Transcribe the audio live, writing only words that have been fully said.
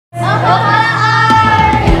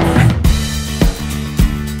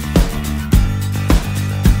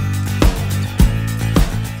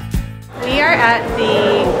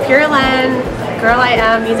I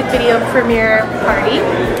Am music video premiere party,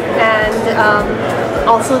 and it's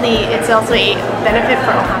also a benefit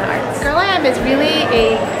for Ohana Arts. Girl I Am is really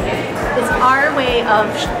our way of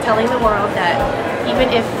telling the world that even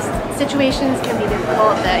if situations can be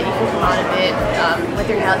difficult, that you can come out of it with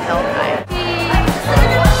your head held high.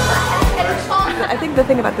 I think the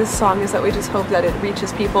thing about this song is that we just hope that it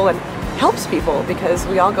reaches people and helps people, because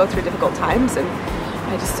we all go through difficult times, and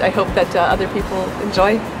I hope that other people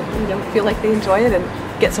enjoy, feel like they enjoy it and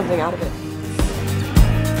get something out of it.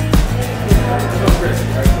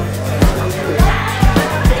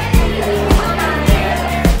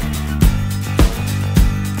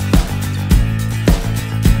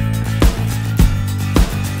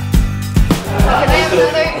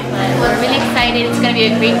 We're really excited. It's going to be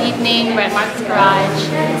a great evening. We're at Mark's Garage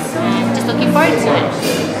and just looking forward to it.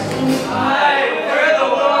 We're the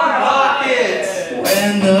warm pockets.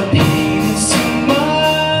 When the pain is too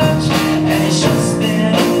much and it's just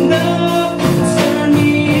been enough, turn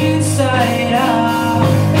me inside out.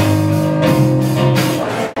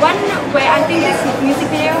 One way I think this music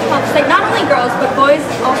video helps, like, not only girls but boys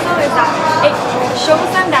also, is that it shows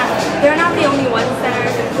them that they're not the only ones that are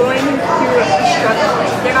going through a struggle.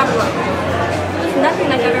 Like, they're not alone. It's nothing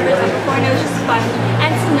like I've ever done before, and it was just fun.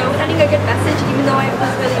 And to know sending a good message, even though I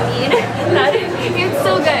was really mean, that it's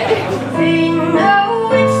so good. We know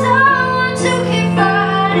it's hard to keep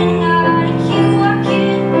fighting on, keep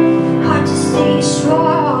walking, hard to stay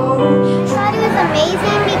strong. I thought it was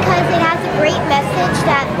amazing because it has a great message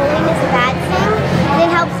that bullying is a bad thing, and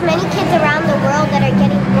it helps many kids around the world that are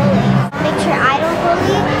getting bullied. Make sure I don't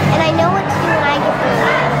bully, and I know what to do when I get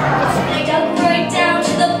bullied. I dug right down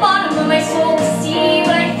to the bottom of my soul to see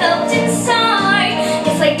what I felt inside.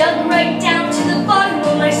 Yes, I dug right down to the bottom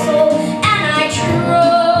of my soul, and I tried.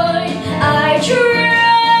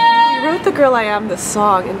 We wrote the Girl I Am, this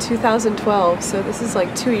song, in 2012, so this is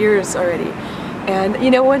like 2 years already. And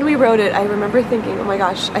when we wrote it, I remember thinking, oh my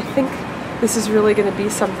gosh, I think this is really going to be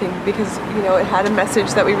something, because it had a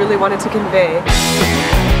message that we really wanted to convey.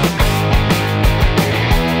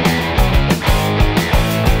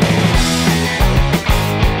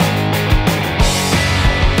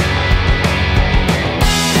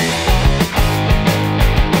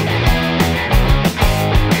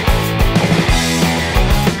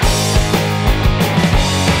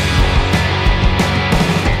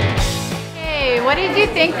 What did you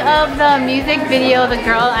think of the music video, The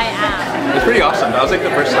Girl I Am? It was pretty awesome. That was like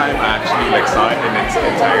the first time I actually saw it in its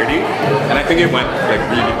entirety, and I think it went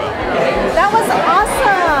really well. That was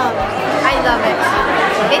awesome! I love it.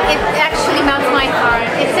 It actually melts my heart.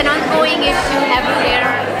 It's an ongoing issue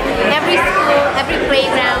everywhere, every school, every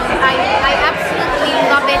playground. I absolutely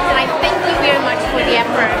love it, and I thank you very much for the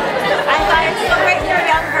effort. I thought it's so great for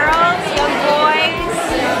young girls, young boys,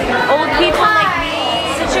 old people like me.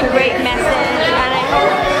 Such a great message, and I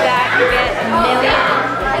hope that you get a million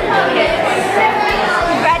kids.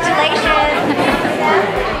 Congratulations!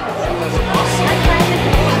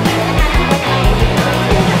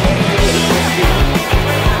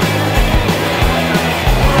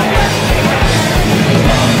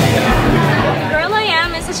 Girl I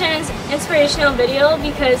Am is such an inspirational video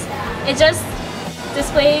because it just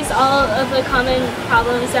displays all of the common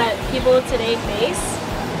problems that people today face,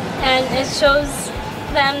 and it shows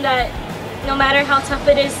them that no matter how tough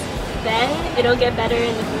it is then, it'll get better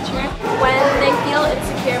in the future. When they feel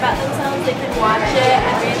insecure about themselves, they can watch it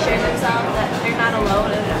and reassure themselves that they're not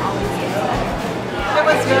alone and it always gets better. It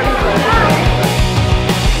was very good.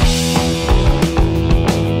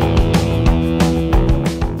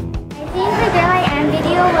 I think the Girl I Am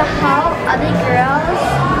video will help other girls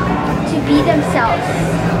to be themselves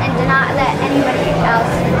and to not let anybody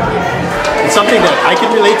else bully them. It's something that I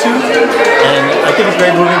can relate to, and I think it's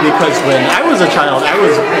very moving because when I was a child, I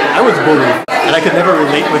was bullied, and I could never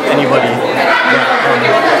relate with anybody.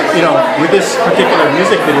 But, with this particular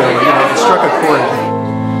music video, it struck a chord.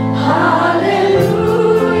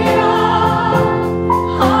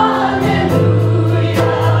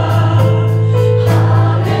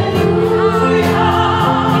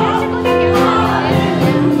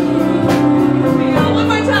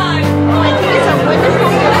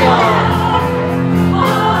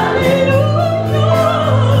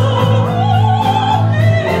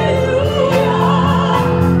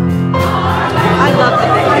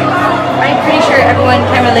 Everyone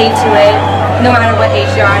can relate to it, no matter what age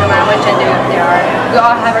they are, no matter what gender they are. We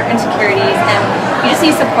all have our insecurities, and we just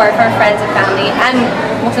need support from our friends and family, and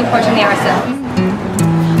most importantly, ourselves.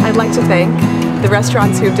 I'd like to thank the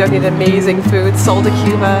restaurants who have donated amazing food: Sol de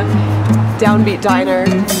Cuba, Downbeat Diner,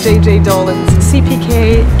 JJ Dolan's,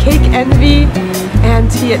 CPK, Cake Envy,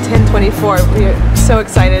 and Tea at 1024. We are so so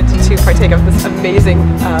excited to partake of this amazing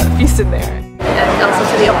feast in there. And also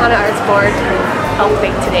to the Ohana Arts Board who helped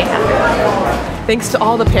make today happen. Thanks to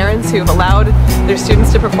all the parents who've allowed their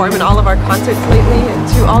students to perform in all of our concerts lately, and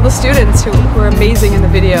to all the students who were amazing in the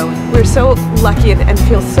video. We're so lucky and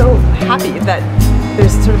feel so happy that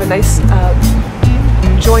there's sort of a nice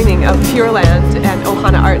joining of PureLand and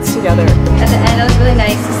Ohana Arts together. At the end, it was really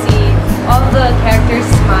nice to see all the characters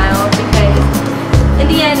smile